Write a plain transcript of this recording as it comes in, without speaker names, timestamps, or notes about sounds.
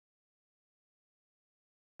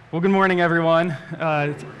Well, good morning, everyone.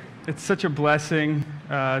 It's such a blessing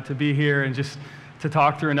to be here and just to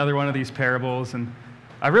talk through another one of these parables. And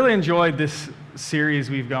I really enjoyed this series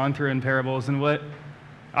we've gone through in parables. And what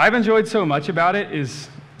I've enjoyed so much about it is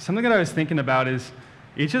something that I was thinking about is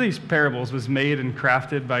each of these parables was made and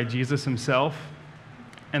crafted by Jesus himself.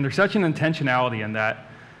 And there's such an intentionality in that.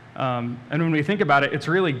 And when we think about it, it's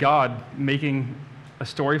really God making a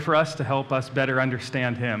story for us to help us better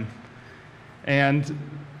understand him. And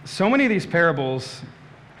so many of these parables,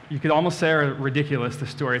 you could almost say are ridiculous, the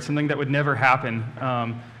story. It's something that would never happen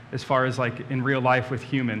as far as like in real life with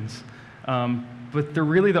humans. But they're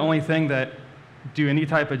really the only thing that do any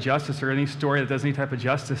type of justice or any story that does any type of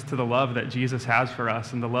justice to the love that Jesus has for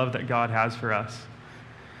us and the love that God has for us.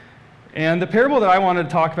 And the parable that I wanted to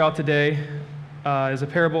talk about today is a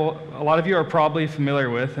parable a lot of you are probably familiar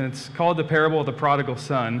with, and it's called the parable of the Prodigal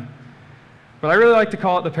Son. But I really like to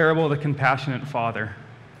call it the parable of the compassionate father.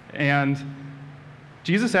 And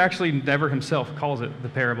Jesus actually never himself calls it the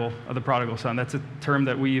parable of the prodigal son. That's a term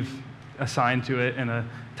that we've assigned to it and a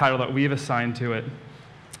title that we've assigned to it.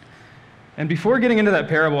 And before getting into that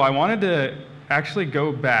parable, I wanted to actually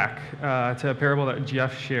go back to a parable that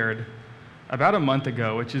Jeff shared about a month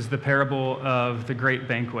ago, which is the parable of the great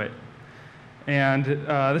banquet. And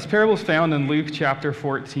this parable is found in Luke chapter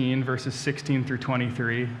 14, verses 16 through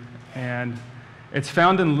 23. And it's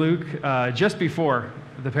found in Luke just before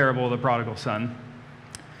the parable of the prodigal son.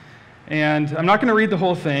 And I'm not going to read the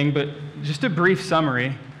whole thing, but just a brief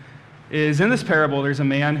summary is in this parable, there's a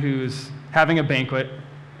man who's having a banquet,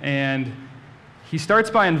 and he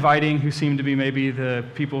starts by inviting who seem to be maybe the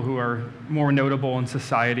people who are more notable in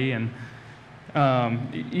society. And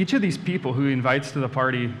each of these people who he invites to the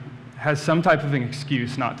party has some type of an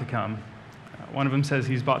excuse not to come. One of them says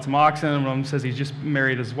he's bought some oxen, one of them says he's just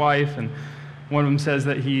married his wife, and one of them says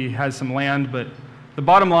that he has some land, but the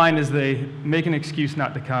bottom line is they make an excuse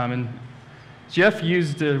not to come. And Jeff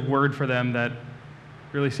used a word for them that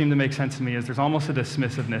really seemed to make sense to me, is there's almost a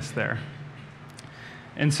dismissiveness there.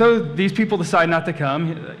 And so these people decide not to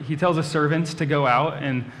come. He tells his servants to go out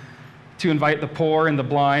and to invite the poor and the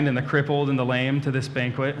blind and the crippled and the lame to this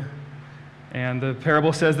banquet. And the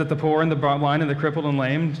parable says that the poor and the blind and the crippled and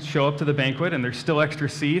lame show up to the banquet, and there's still extra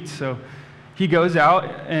seats. So he goes out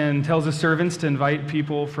and tells his servants to invite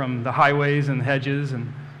people from the highways and hedges.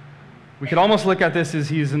 And we could almost look at this as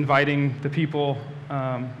he's inviting the people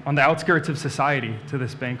on the outskirts of society to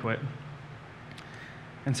this banquet.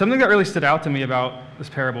 And something that really stood out to me about this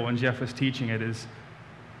parable when Jeff was teaching it is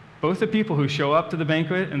both the people who show up to the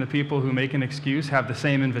banquet and the people who make an excuse have the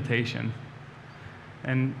same invitation.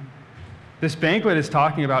 And this banquet is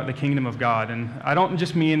talking about the kingdom of God, and I don't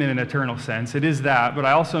just mean in an eternal sense. It is that, but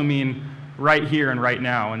I also mean right here and right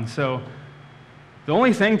now. And so the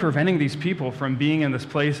only thing preventing these people from being in this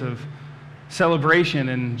place of celebration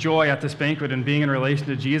and joy at this banquet and being in relation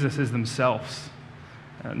to Jesus is themselves.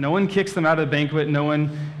 No one kicks them out of the banquet. No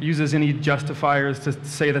one uses any justifiers to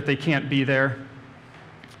say that they can't be there.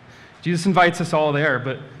 Jesus invites us all there,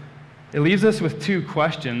 but it leaves us with two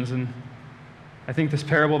questions, and I think this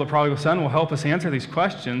parable of the prodigal son will help us answer these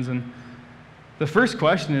questions. And the first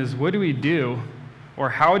question is, what do we do, or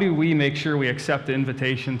how do we make sure we accept the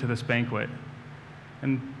invitation to this banquet?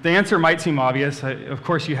 And the answer might seem obvious. Of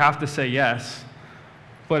course, you have to say yes.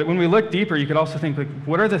 But when we look deeper, you could also think, like,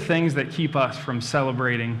 what are the things that keep us from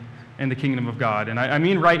celebrating in the kingdom of God? And I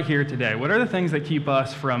mean right here today. What are the things that keep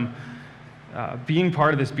us from being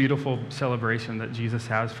part of this beautiful celebration that Jesus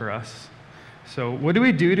has for us? So what do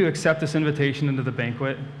we do to accept this invitation into the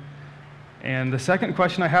banquet? And the second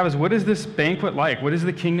question I have is, what is this banquet like? What is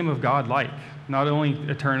the kingdom of God like? Not only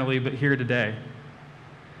eternally, but here today.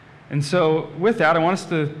 And so with that, I want us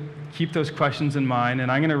to keep those questions in mind, and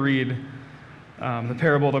I'm going to read the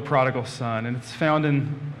parable of the prodigal son. And it's found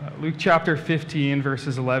in Luke chapter 15,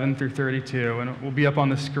 verses 11 through 32, and it will be up on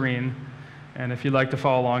the screen. And if you'd like to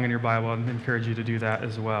follow along in your Bible, I'd encourage you to do that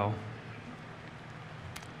as well.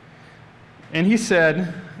 And he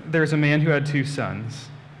said, there's a man who had 2 sons.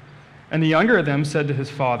 And the younger of them said to his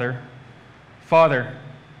father, Father,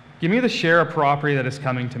 give me the share of property that is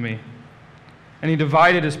coming to me. And he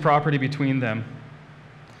divided his property between them.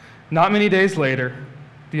 Not many days later,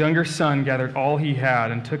 the younger son gathered all he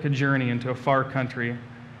had and took a journey into a far country.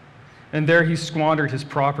 And there he squandered his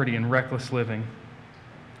property in reckless living.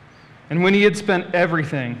 And when he had spent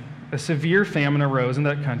everything, a severe famine arose in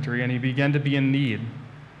that country, and he began to be in need.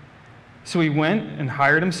 So he went and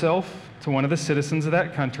hired himself to one of the citizens of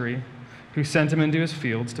that country, who sent him into his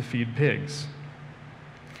fields to feed pigs.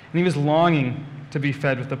 And he was longing to be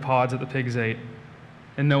fed with the pods that the pigs ate,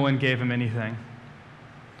 and no one gave him anything.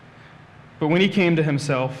 But when he came to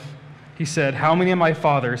himself, he said, 'How many of my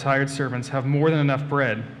father's hired servants have more than enough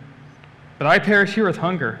bread? But I perish here with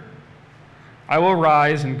hunger. I will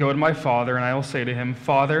rise and go to my father, and I will say to him,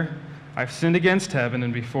 Father, I've sinned against heaven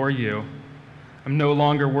and before you. I'm no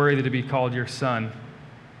longer worthy to be called your son.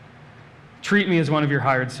 Treat me as one of your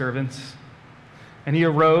hired servants.' And he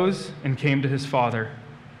arose and came to his father.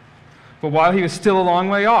 But while he was still a long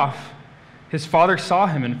way off, his father saw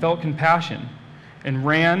him and felt compassion, and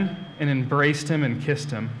ran and embraced him and kissed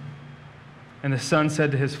him. And the son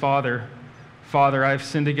said to his father, 'Father, I have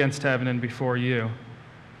sinned against heaven and before you.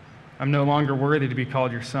 I'm no longer worthy to be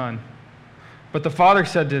called your son.' But the father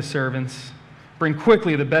said to his servants, 'Bring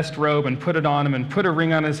quickly the best robe and put it on him, and put a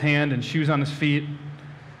ring on his hand and shoes on his feet,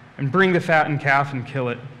 and bring the fattened calf and kill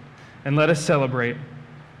it, and let us celebrate.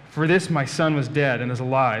 For this my son was dead and is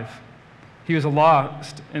alive. He was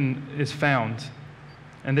lost and is found.'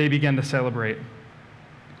 And they began to celebrate.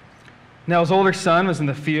 Now his older son was in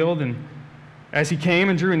the field, and as he came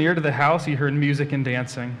and drew near to the house, he heard music and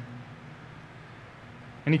dancing.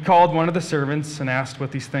 And he called one of the servants and asked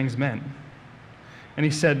what these things meant. And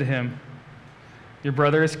he said to him, 'Your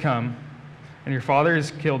brother has come, and your father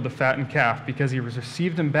has killed the fattened calf because he has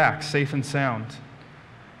received him back safe and sound.'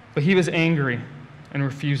 But he was angry and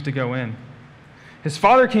refused to go in. His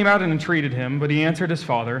father came out and entreated him, but he answered his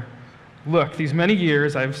father, 'Look, these many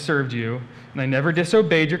years I have served you, and I never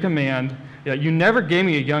disobeyed your command, yet you never gave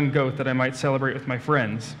me a young goat that I might celebrate with my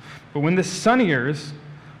friends. But when this son of yours,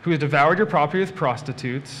 who has devoured your property with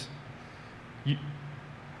prostitutes,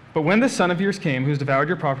 But when the son of yours came, who has devoured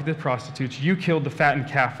your property with prostitutes, you killed the fattened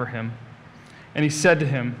calf for him.' And he said to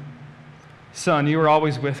him, 'Son, you are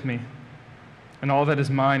always with me, and all that is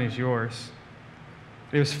mine is yours.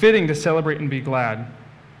 It was fitting to celebrate and be glad,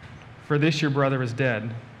 for this your brother is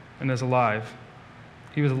dead and is alive.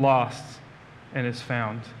 He was lost and is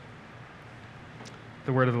found.'"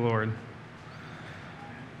 The word of the Lord.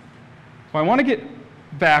 Well, I want to get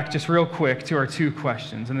back just real quick to our two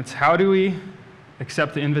questions, and it's how do we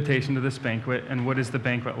accept the invitation to this banquet, and what is the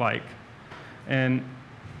banquet like? And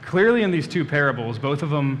clearly in these two parables, both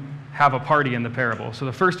of them have a party in the parable. So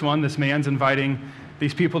the first one, this man's inviting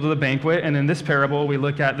these people to the banquet, and in this parable we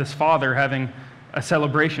look at this father having a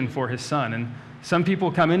celebration for his son. And some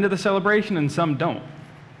people come into the celebration and some don't.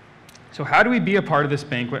 So how do we be a part of this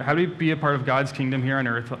banquet? How do we be a part of God's kingdom here on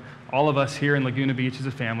earth? All of us here in Laguna Beach as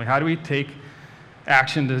a family, how do we take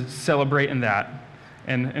action to celebrate in that?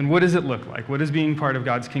 And what does it look like? What does being part of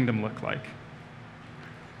God's kingdom look like?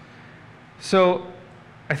 So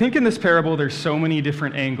I think in this parable there's so many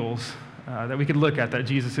different angles that we could look at that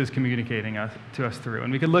Jesus is communicating to us through.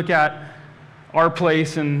 And we could look at our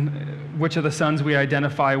place and which of the sons we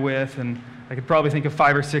identify with, and I could probably think of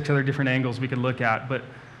 5 or 6 other different angles we could look at. But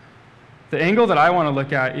the angle that I want to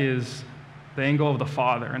look at is the angle of the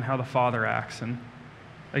Father and how the Father acts. And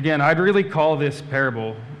again, I'd really call this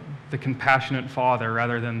parable the compassionate father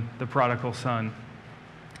rather than the prodigal son.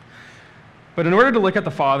 But in order to look at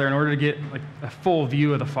the Father, in order to get like a full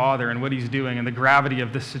view of the Father and what he's doing and the gravity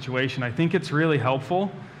of this situation, I think it's really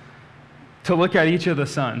helpful to look at each of the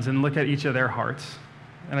sons and look at each of their hearts.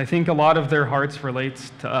 And I think a lot of their hearts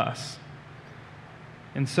relates to us.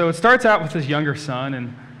 And so it starts out with his younger son,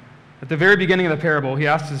 and at the very beginning of the parable, he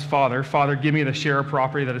asks his father, "Father, give me the share of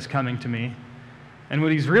property that is coming to me." And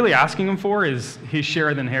what he's really asking him for is his share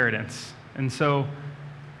of the inheritance. And so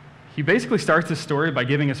he basically starts his story by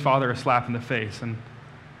giving his father a slap in the face. And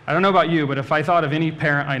I don't know about you, but if I thought of any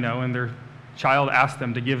parent I know and their child asked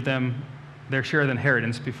them to give them their share of the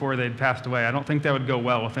inheritance before they'd passed away, I don't think that would go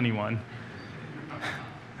well with anyone.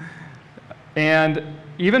 And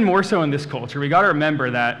even more so in this culture, we got to remember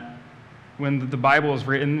that when the Bible was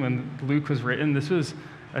written, when Luke was written, this was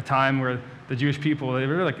a time where the Jewish people, they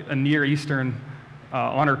were like a Near Eastern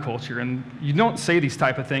honor culture, and you don't say these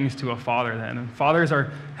type of things to a father then. And fathers are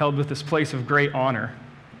held with this place of great honor.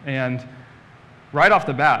 And right off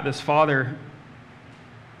the bat, this father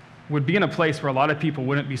would be in a place where a lot of people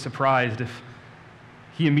wouldn't be surprised if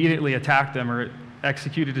he immediately attacked them or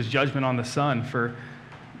executed his judgment on the son for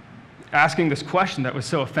asking this question that was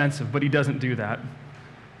so offensive, but he doesn't do that.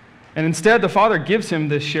 And instead, the father gives him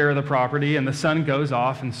this share of the property, and the son goes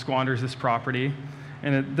off and squanders this property.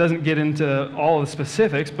 And it doesn't get into all of the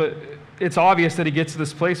specifics, but it's obvious that he gets to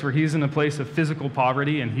this place where he's in a place of physical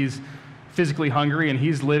poverty, and he's physically hungry, and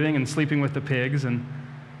he's living and sleeping with the pigs. And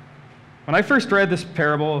when I first read this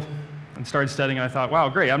parable and started studying it, I thought, wow,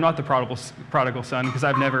 great, I'm not the prodigal son, because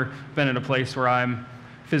I've never been in a place where I'm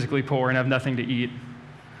physically poor and have nothing to eat.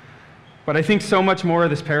 But I think so much more of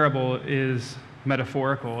this parable is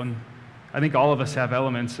metaphorical, and I think all of us have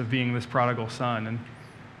elements of being this prodigal son. And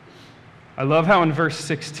I love how in verse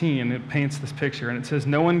 16 it paints this picture, and it says,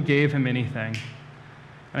 "No one gave him anything."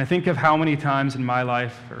 And I think of how many times in my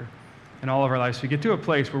life, or in all of our lives, we get to a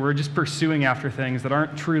place where we're just pursuing after things that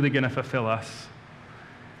aren't truly going to fulfill us.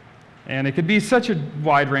 And it could be such a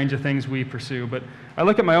wide range of things we pursue, but I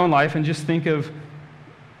look at my own life and just think of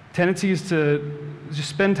tendencies to just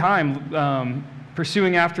spend time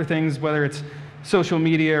pursuing after things, whether it's social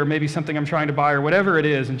media or maybe something I'm trying to buy or whatever it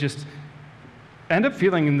is, and just end up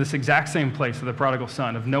feeling in this exact same place of the prodigal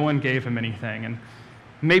son, of no one gave him anything. And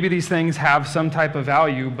maybe these things have some type of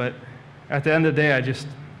value, but at the end of the day, I just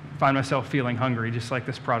find myself feeling hungry, just like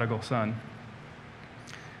this prodigal son.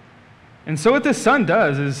 And so what this son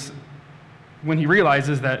does is, when he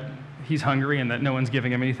realizes that he's hungry and that no one's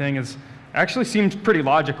giving him anything, is actually seems pretty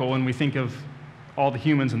logical when we think of all the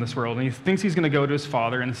humans in this world. And he thinks he's going to go to his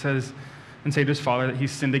father and say to his father that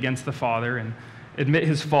he's sinned against the father and admit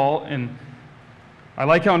his fault. And I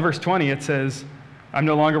like how in verse 20 it says, "I'm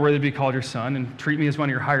no longer worthy to be called your son, and treat me as one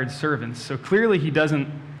of your hired servants." So clearly he doesn't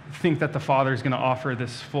think that the father is going to offer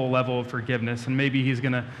this full level of forgiveness, and maybe he's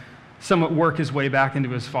going to somewhat work his way back into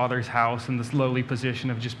his father's house in this lowly position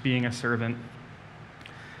of just being a servant.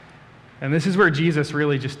 And this is where Jesus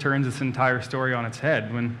really just turns this entire story on its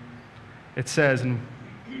head, when it says, "And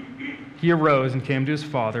he arose and came to his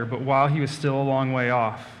father, but while he was still a long way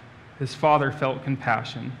off, his father felt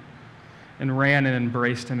compassion and ran and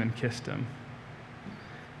embraced him and kissed him."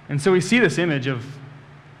 And so we see this image of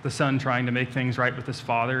the son trying to make things right with his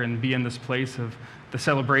father and be in this place of the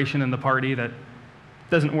celebration and the party that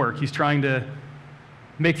doesn't work. He's trying to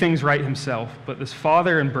make things right himself, but this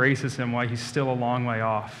father embraces him while he's still a long way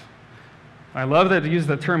off. I love that it uses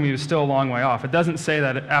the term "he was still a long way off." It doesn't say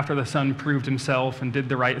that after the son proved himself and did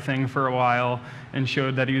the right thing for a while and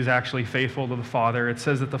showed that he was actually faithful to the father. It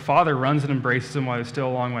says that the father runs and embraces him while he's still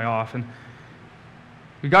a long way off. And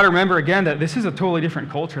we've got to remember again that this is a totally different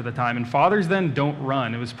culture at the time, and fathers then don't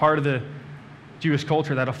run. It was part of the Jewish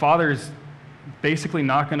culture that a father is basically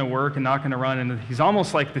not going to work and not going to run, and he's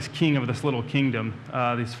almost like this king of this little kingdom,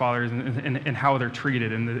 these fathers, and how they're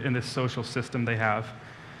treated in this social system they have.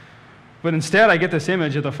 But instead, I get this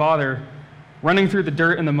image of the father running through the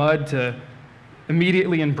dirt and the mud to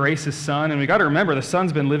immediately embrace his son. And we got to remember, the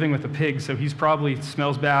son's been living with the pigs, so he's probably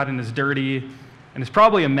smells bad and is dirty and is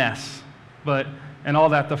probably a mess. And all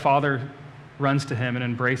that, the father runs to him and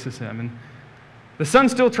embraces him. And the son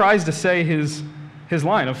still tries to say his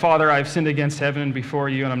line of, "Father, I've sinned against heaven and before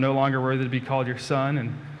you, and I'm no longer worthy to be called your son."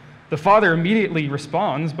 And the father immediately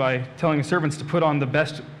responds by telling his servants to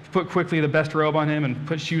put quickly the best robe on him and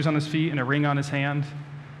put shoes on his feet and a ring on his hand.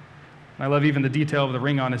 And I love even the detail of the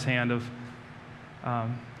ring on his hand.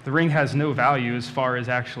 The ring has no value as far as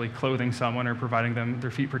actually clothing someone or providing them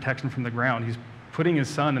their feet protection from the ground. He's putting his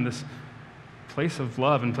son in this place of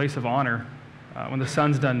love and place of honor when the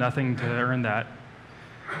son's done nothing to earn that.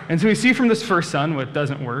 And so we see from this first son what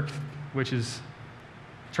doesn't work, which is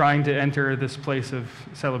trying to enter this place of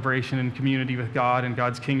celebration and community with God and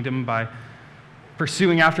God's kingdom by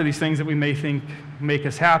pursuing after these things that we may think make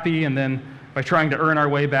us happy, and then by trying to earn our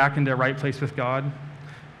way back into a right place with God.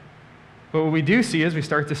 But what we do see is we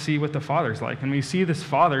start to see what the father's like, and we see this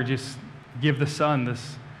father just give the son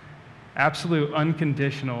this absolute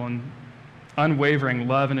unconditional and unwavering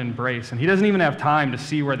love and embrace. And he doesn't even have time to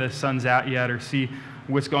see where the son's at yet or see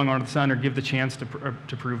what's going on with the son or give the chance to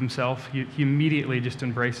prove himself. He immediately just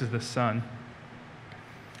embraces this son.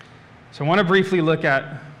 So I want to briefly look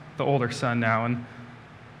at the older son now. And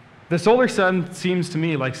this older son seems to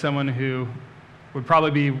me like someone who would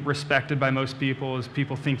probably be respected by most people, as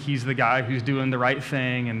people think he's the guy who's doing the right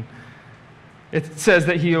thing. And it says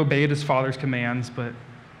that he obeyed his father's commands, but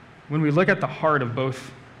when we look at the heart of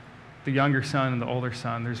both the younger son and the older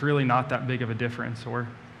son, there's really not that big of a difference, or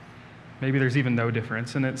maybe there's even no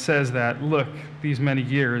difference. And it says that, "Look, these many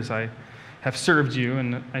years I have served you,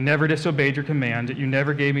 and I never disobeyed your command, yet you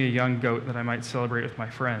never gave me a young goat that I might celebrate with my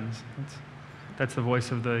friends." That's the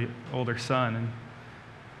voice of the older son.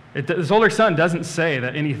 And this older son doesn't say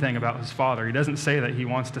that anything about his father. He doesn't say that he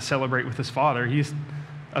wants to celebrate with his father. He's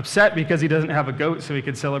upset because he doesn't have a goat so he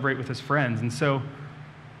could celebrate with his friends. And so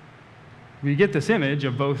we get this image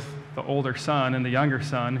of both the older son and the younger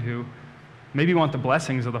son who maybe want the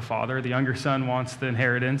blessings of the father. The younger son wants the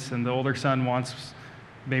inheritance, and the older son wants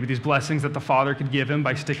maybe these blessings that the father could give him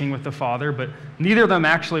by sticking with the father, but neither of them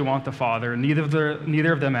actually want the father, and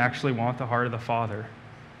neither of them actually want the heart of the father.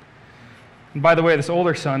 And by the way, this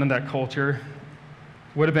older son in that culture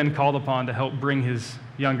would have been called upon to help bring his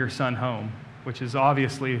younger son home, which is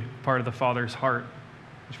obviously part of the father's heart,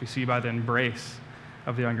 which we see by the embrace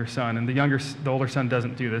of the younger son. And the older son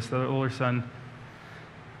doesn't do this. The older son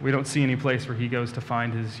we don't see any place where he goes to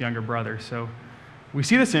find his younger brother. So we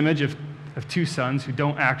see this image of two sons who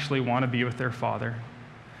don't actually want to be with their father.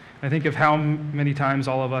 I think of how many times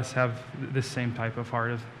all of us have this same type of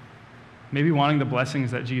heart of maybe wanting the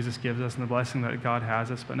blessings that Jesus gives us and the blessing that God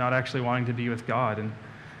has us, but not actually wanting to be with God. And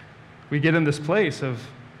we get in this place of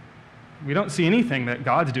we don't see anything that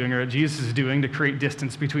God's doing or that Jesus is doing to create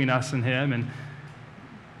distance between us and him. And in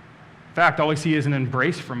fact, all we see is an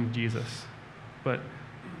embrace from Jesus. But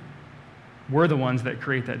we're the ones that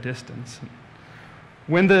create that distance.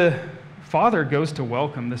 When the father goes to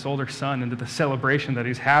welcome this older son into the celebration that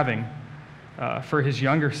he's having for his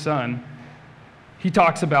younger son, he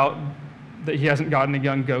talks about that he hasn't gotten a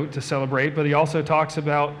young goat to celebrate, but he also talks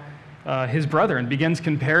about his brother and begins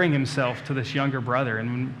comparing himself to this younger brother. And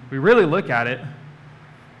when we really look at it,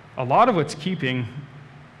 a lot of what's keeping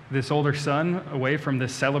this older son away from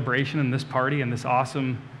this celebration and this party and this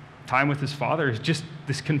awesome time with his father is just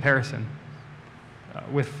this comparison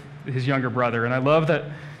with his younger brother. And I love that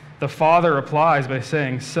the father replies by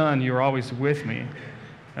saying, "Son, you are always with me,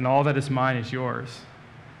 and all that is mine is yours."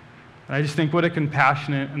 And I just think what a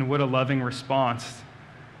compassionate and what a loving response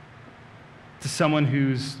to someone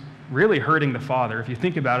who's really hurting the father. If you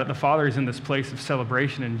think about it, the father is in this place of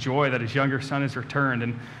celebration and joy that his younger son has returned,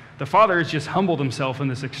 and the father has just humbled himself in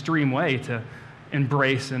this extreme way to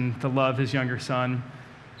embrace and to love his younger son.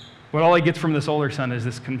 But all he gets from this older son is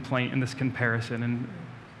this complaint and this comparison, and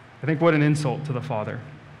I think what an insult to the father.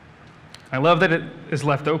 I love that it is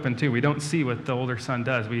left open too. We don't see what the older son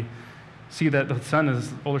does. We see that the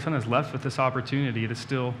older son is left with this opportunity to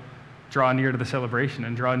still draw near to the celebration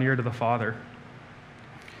and draw near to the father.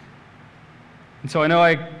 And so I know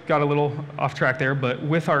I got a little off track there, but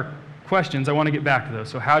with our questions, I want to get back to those.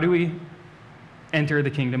 So how do we enter the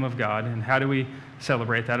kingdom of God, and how do we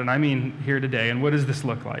celebrate that? And I mean here today, and what does this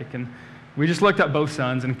look like? And we just looked at both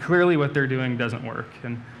sons, and clearly what they're doing doesn't work.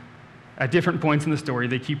 And at different points in the story,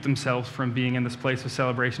 they keep themselves from being in this place of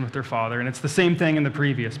celebration with their father. And it's the same thing in the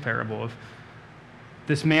previous parable of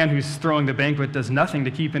this man who's throwing the banquet does nothing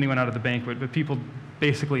to keep anyone out of the banquet, but people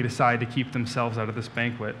basically decide to keep themselves out of this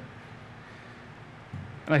banquet.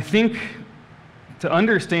 And I think to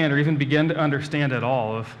understand or even begin to understand at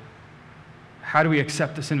all of how do we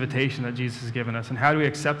accept this invitation that Jesus has given us and how do we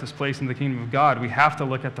accept this place in the kingdom of God, we have to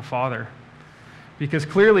look at the Father. Because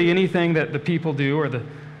clearly anything that the people do or the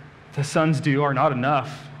sons do are not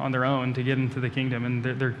enough on their own to get into the kingdom. And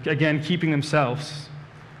they're again, keeping themselves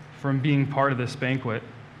from being part of this banquet.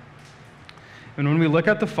 And when we look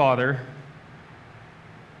at the Father,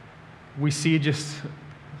 we see just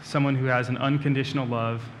someone who has an unconditional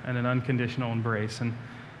love and an unconditional embrace. And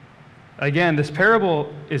again, this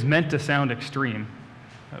parable is meant to sound extreme.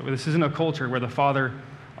 This isn't a culture where the father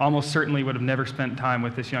almost certainly would have never spent time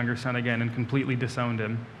with this younger son again and completely disowned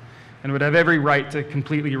him, and would have every right to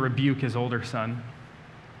completely rebuke his older son.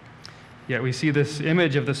 Yet we see this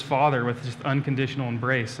image of this father with just unconditional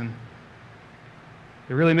embrace, and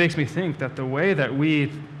it really makes me think that the way that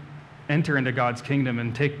we enter into God's kingdom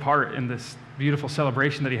and take part in this beautiful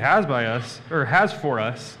celebration that he has by us, or has for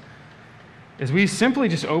us, is we simply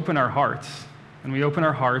just open our hearts, and we open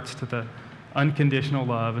our hearts to the unconditional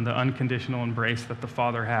love and the unconditional embrace that the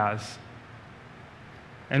Father has.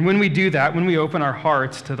 And when we do that, when we open our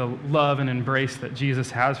hearts to the love and embrace that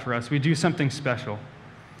Jesus has for us, we do something special.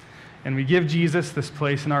 And we give Jesus this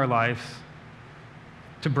place in our lives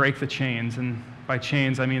to break the chains. And by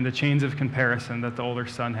chains, I mean the chains of comparison that the older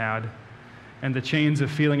son had, and the chains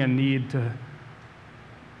of feeling a need to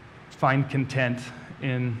find content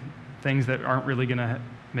in things that aren't really going to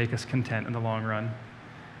make us content in the long run,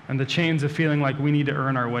 and the chains of feeling like we need to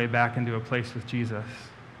earn our way back into a place with Jesus.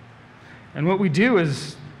 And what we do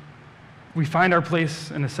is we find our place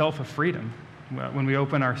in a self of freedom when we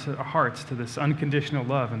open our hearts to this unconditional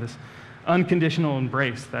love and this unconditional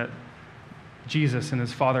embrace that Jesus and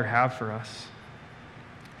his Father have for us.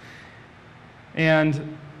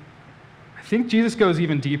 And I think Jesus goes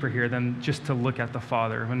even deeper here than just to look at the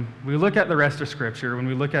Father. When we look at the rest of Scripture, when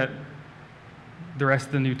we look at the rest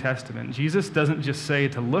of the New Testament, Jesus doesn't just say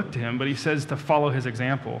to look to him, but he says to follow his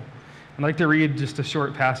example. I'd like to read just a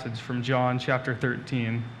short passage from John chapter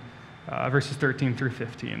 13, verses 13 through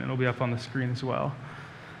 15. It'll be up on the screen as well.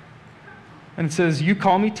 And it says, "You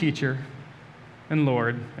call me teacher and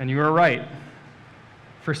Lord, and you are right,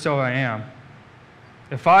 for so I am.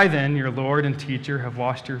 If I then, your Lord and teacher, have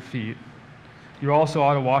washed your feet, you also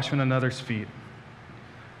ought to wash one another's feet.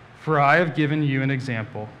 For I have given you an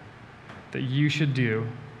example that you should do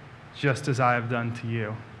just as I have done to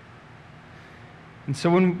you." And so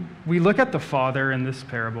when we look at the Father in this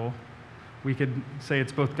parable, We could say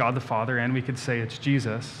it's both God the Father, and we could say it's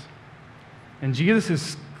Jesus. And Jesus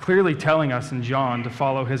is clearly telling us in John to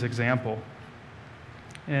follow his example.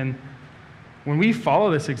 And when we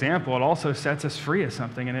follow this example, it also sets us free of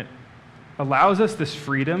something, and it allows us this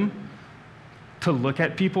freedom to look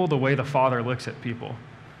at people the way the Father looks at people.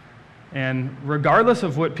 And regardless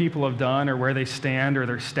of what people have done or where they stand or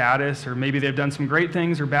their status, or maybe they've done some great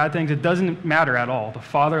things or bad things, it doesn't matter at all. The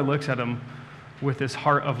Father looks at them with this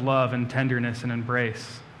heart of love and tenderness and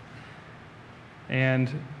embrace. And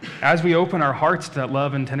as we open our hearts to that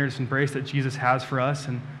love and tenderness and embrace that Jesus has for us,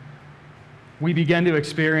 and we begin to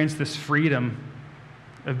experience this freedom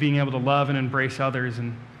of being able to love and embrace others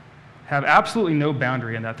and have absolutely no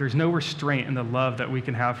boundary in that. There's no restraint in the love that we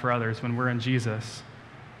can have for others when we're in Jesus.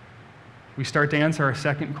 We start to answer our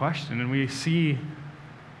second question, and we see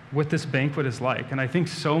what this banquet is like. And I think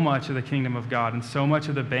so much of the kingdom of God and so much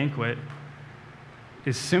of the banquet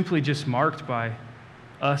is simply just marked by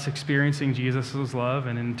us experiencing Jesus' love,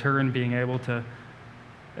 and in turn being able to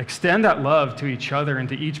extend that love to each other and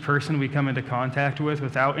to each person we come into contact with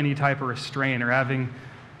without any type of restraint or having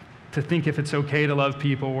to think if it's okay to love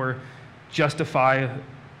people or justify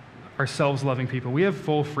ourselves loving people. We have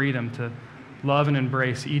full freedom to love and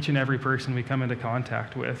embrace each and every person we come into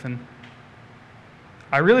contact with. And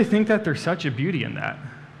I really think that there's such a beauty in that.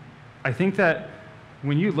 I think that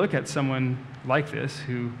when you look at someone like this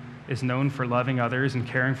who is known for loving others and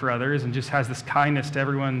caring for others and just has this kindness to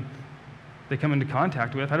everyone they come into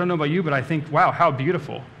contact with, I don't know about you, but I think, wow, how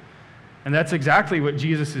beautiful. And that's exactly what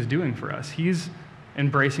Jesus is doing for us. He's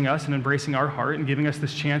embracing us and embracing our heart and giving us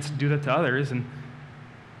this chance to do that to others. And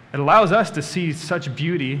it allows us to see such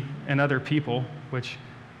beauty in other people, which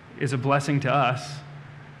is a blessing to us,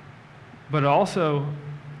 but it also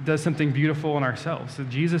does something beautiful in ourselves. So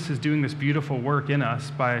Jesus is doing this beautiful work in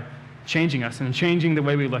us by changing us and changing the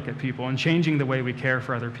way we look at people and changing the way we care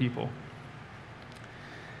for other people.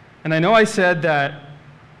 And I know I said that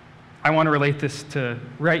I want to relate this to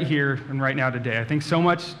right here and right now today. I think so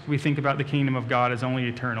much we think about the kingdom of God as only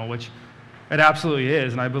eternal, which it absolutely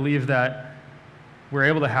is. And I believe that we're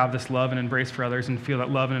able to have this love and embrace for others and feel that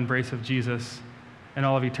love and embrace of Jesus in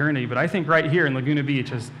all of eternity. But I think right here in Laguna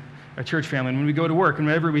Beach as a church family, and when we go to work and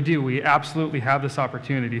whatever we do, we absolutely have this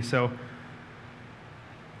opportunity. So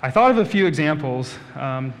I thought of a few examples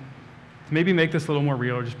to maybe make this a little more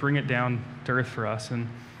real or just bring it down to earth for us. And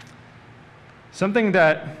something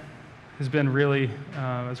that has really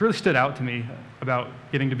stood out to me about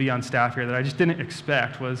getting to be on staff here that I just didn't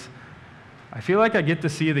expect was I feel like I get to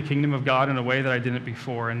see the kingdom of God in a way that I didn't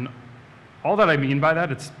before. And all that I mean by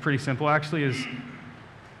that, it's pretty simple actually, is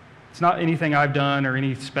it's not anything I've done or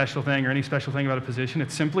any special thing about a position.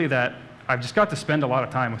 It's simply that I've just got to spend a lot of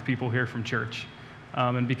time with people here from church.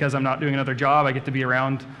 And because I'm not doing another job, I get to be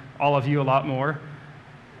around all of you a lot more.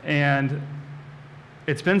 And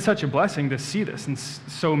it's been such a blessing to see this in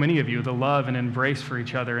so many of you, the love and embrace for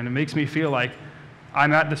each other. And it makes me feel like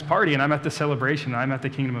I'm at this party and I'm at the celebration, and I'm at the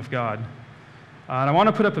kingdom of God. And I want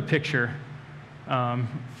to put up a picture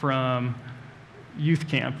from youth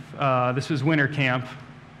camp. This was winter camp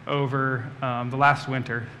over the last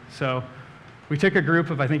winter. So we took a group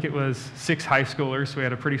of, I think it was 6 high schoolers, so we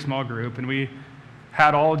had a pretty small group, and we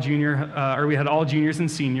had all juniors and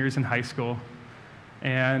seniors in high school.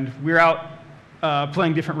 And we were out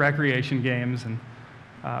playing different recreation games, and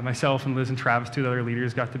myself and Liz and Travis, 2 other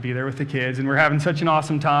leaders, got to be there with the kids, and we're having such an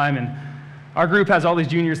awesome time. And our group has all these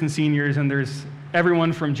juniors and seniors, and there's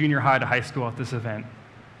everyone from junior high to high school at this event.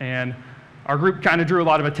 And our group kind of drew a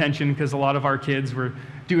lot of attention because a lot of our kids were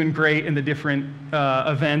doing great in the different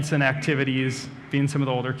events and activities, being some of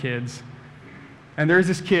the older kids. And there's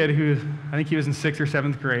this kid who, I think he was in 6th or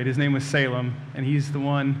 7th grade. His name was Salem, and he's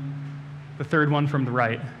the third one from the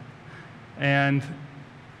right. And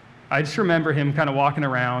I just remember him kind of walking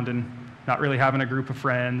around and not really having a group of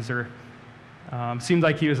friends, or seemed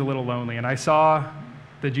like he was a little lonely. And I saw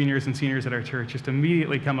the juniors and seniors at our church just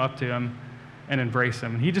immediately come up to him and embrace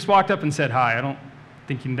him. And he just walked up and said hi. I don't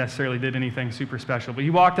think he necessarily did anything super special, but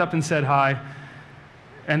he walked up and said hi.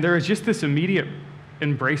 And there was just this immediate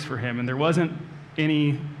embrace for him, and there wasn't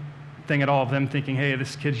anything at all of them thinking, hey,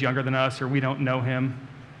 this kid's younger than us, or we don't know him.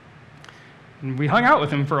 And we hung out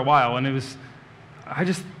with him for a while, and I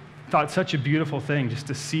just thought such a beautiful thing just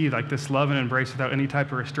to see like this love and embrace without any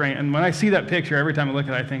type of restraint. And when I see that picture, every time I look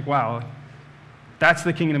at it, I think, wow, that's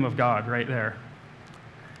the kingdom of God right there.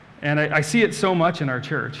 And I see it so much in our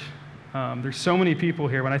church. There's so many people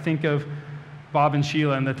here. When I think of Bob and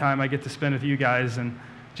Sheila and the time I get to spend with you guys, and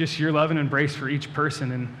just your love and embrace for each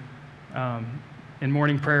person, and in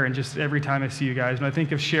morning prayer, and just every time I see you guys. When I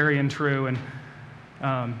think of Sherry and True,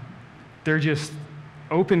 and they're just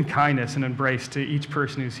open kindness and embrace to each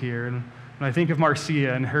person who's here. And when I think of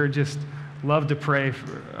Marcia and her just love to pray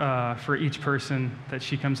for each person that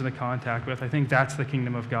she comes into contact with, I think that's the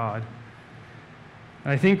kingdom of God.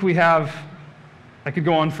 And I think I could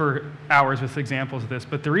go on for hours with examples of this,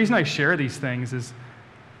 but the reason I share these things is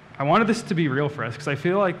I wanted this to be real for us, because I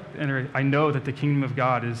feel like, and I know that the kingdom of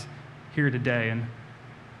God is here today, and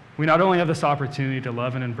we not only have this opportunity to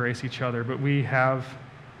love and embrace each other, but we have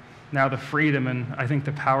now the freedom and I think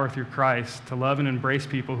the power through Christ to love and embrace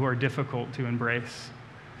people who are difficult to embrace.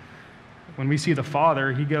 When we see the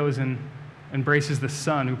Father, he goes and embraces the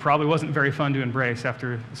Son, who probably wasn't very fun to embrace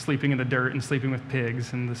after sleeping in the dirt and sleeping with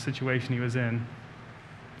pigs and the situation he was in.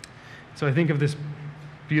 So I think of this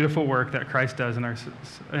beautiful work that Christ does in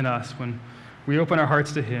us. When we open our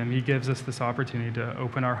hearts to him, he gives us this opportunity to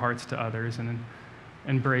open our hearts to others and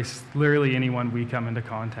embrace literally anyone we come into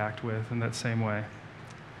contact with in that same way.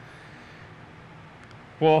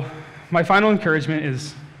 Well, my final encouragement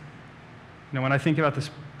is, when I think about this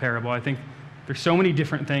parable, I think there's so many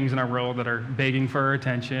different things in our world that are begging for our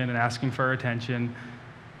attention and asking for our attention.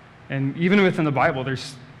 And even within the Bible,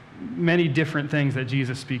 there's many different things that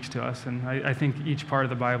Jesus speaks to us. And I think each part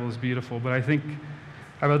of the Bible is beautiful. But I think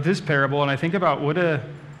about this parable, and I think about what a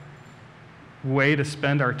way to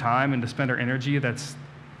spend our time and to spend our energy that's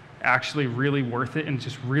actually really worth it and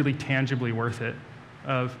just really tangibly worth it.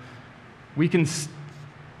 We can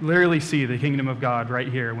literally see the kingdom of God right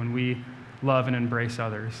here when we love and embrace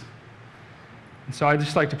others. And so I'd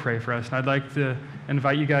just like to pray for us, and I'd like to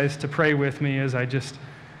invite you guys to pray with me as I just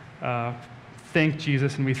thank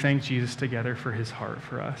Jesus, and we thank Jesus together for his heart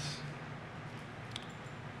for us.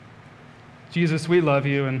 Jesus, we love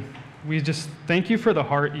you, and we just thank you for the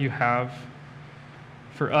heart you have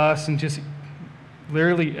for us and just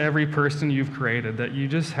literally every person you've created, that you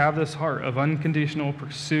just have this heart of unconditional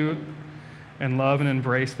pursuit and love and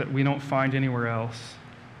embrace that we don't find anywhere else.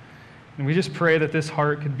 And we just pray that this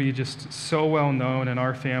heart could be just so well known in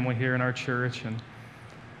our family here in our church. And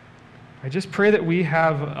I just pray that we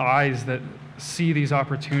have eyes that see these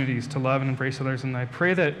opportunities to love and embrace others. And I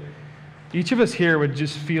pray that each of us here would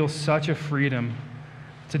just feel such a freedom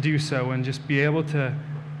to do so and just be able to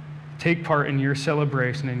take part in your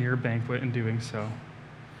celebration and your banquet in doing so.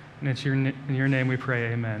 And it's in your name we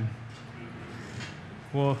pray, amen.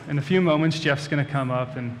 Well, in a few moments, Jeff's going to come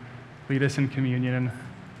up and lead us in communion. And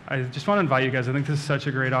I just want to invite you guys. I think this is such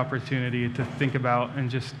a great opportunity to think about and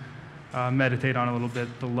just meditate on a little bit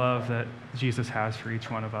the love that Jesus has for each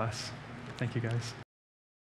one of us. Thank you, guys.